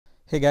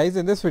Hey guys,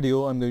 in this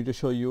video I'm going to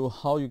show you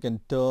how you can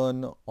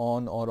turn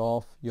on or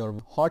off your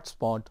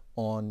hotspot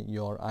on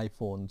your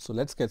iPhone. So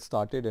let's get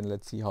started and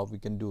let's see how we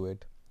can do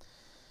it.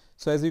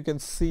 So as you can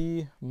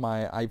see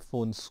my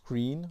iPhone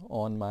screen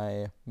on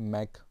my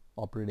Mac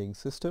operating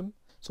system.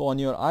 So on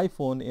your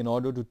iPhone, in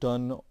order to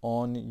turn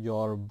on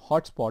your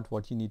hotspot,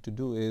 what you need to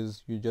do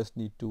is you just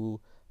need to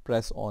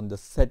press on the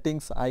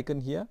settings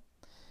icon here,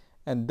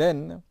 and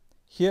then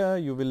here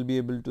you will be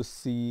able to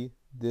see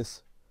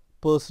this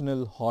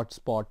personal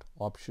hotspot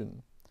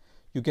option.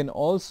 You can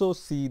also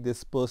see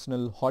this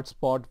personal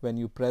hotspot when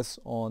you press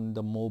on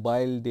the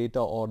mobile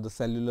data or the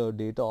cellular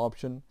data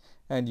option,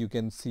 and you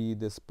can see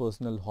this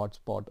personal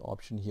hotspot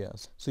option here.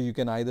 So you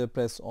can either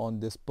press on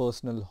this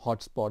personal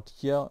hotspot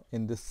here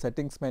in this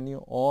settings menu,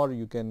 or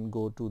you can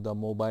go to the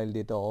mobile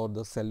data or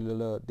the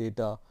cellular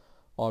data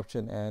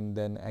option and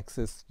then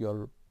access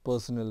your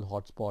personal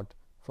hotspot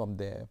from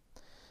there.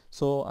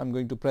 So I'm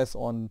going to press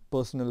on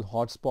personal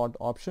hotspot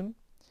option,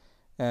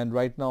 and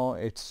right now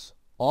it's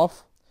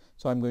off.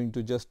 So I'm going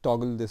to just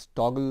toggle this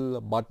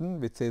toggle button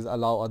which says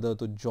allow other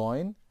to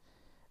join,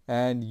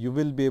 and you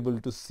will be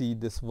able to see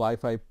this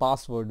Wi-Fi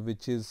password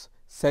which is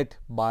set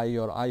by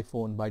your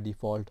iPhone by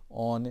default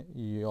on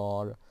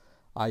your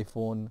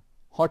iPhone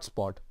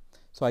hotspot.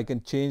 So I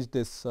can change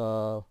this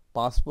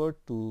password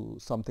to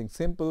something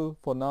simple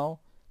for now.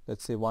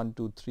 Let's say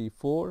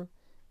 1234,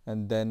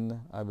 and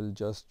then I will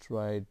just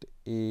write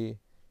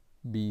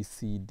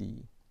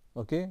ABCD.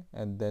 Okay,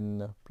 and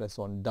then press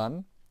on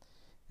done,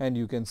 and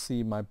you can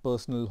see my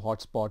personal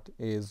hotspot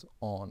is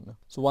on.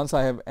 So once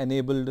I have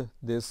enabled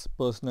this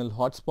personal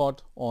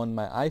hotspot on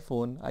my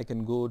iPhone, I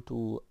can go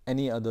to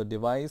any other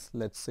device,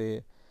 let's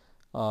say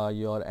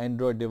your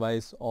Android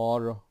device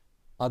or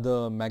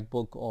other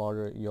MacBook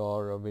or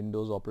your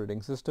Windows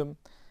operating system,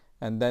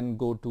 and then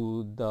go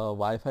to the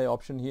Wi-Fi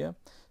option here.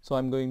 So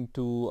I'm going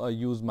to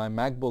use my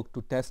MacBook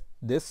to test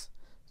this.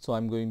 So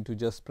I'm going to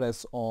just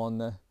press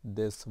on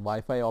this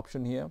Wi-Fi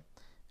option here,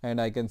 and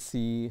I can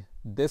see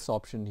this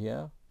option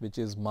here which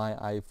is my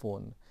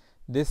iPhone.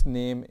 This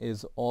name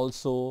is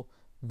also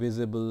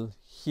visible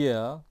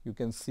here. You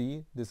can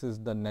see this is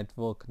the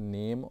network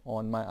name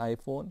on my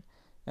iPhone,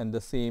 and the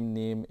same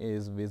name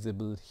is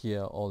visible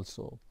here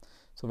also.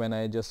 So when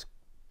I just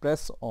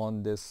press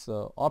on this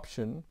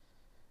option,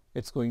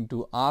 it's going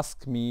to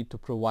ask me to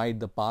provide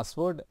the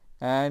password,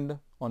 and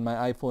on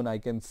my iPhone I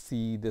can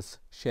see this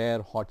share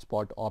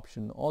hotspot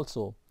option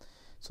also.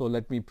 So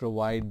let me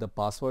provide the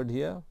password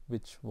here,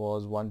 which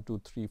was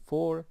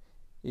 1234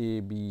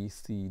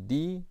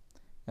 ABCD,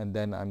 and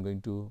then I'm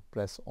going to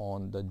press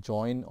on the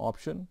join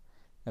option,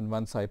 and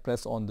once I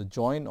press on the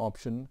join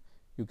option,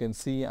 you can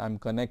see I'm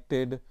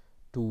connected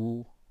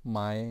to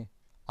my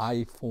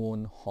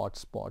iPhone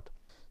hotspot.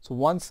 So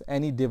once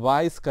any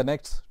device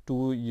connects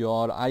to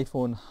your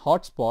iPhone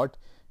hotspot,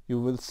 you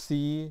will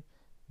see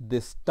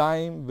this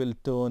time will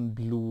turn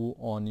blue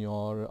on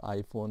your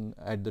iPhone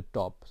at the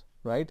top,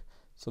 right?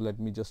 So let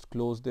me just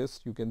close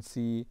this. You can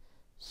see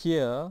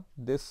here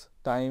this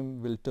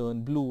time will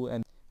turn blue,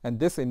 and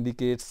this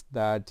indicates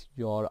that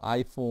your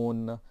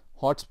iPhone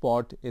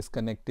hotspot is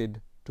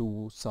connected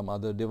to some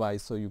other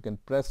device. So you can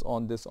press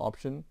on this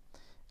option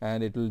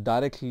and it will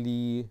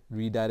directly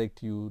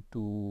redirect you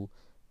to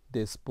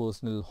this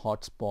personal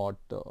hotspot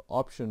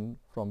option,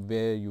 from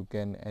where you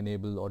can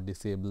enable or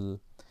disable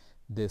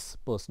this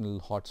personal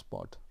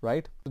hotspot,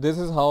 right? So this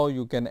is how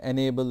you can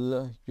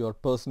enable your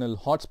personal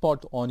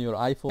hotspot on your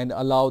iPhone and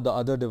allow the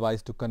other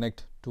device to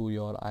connect to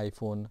your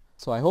iPhone.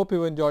 So I hope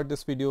you enjoyed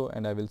this video,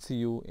 and I will see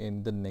you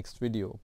in the next video.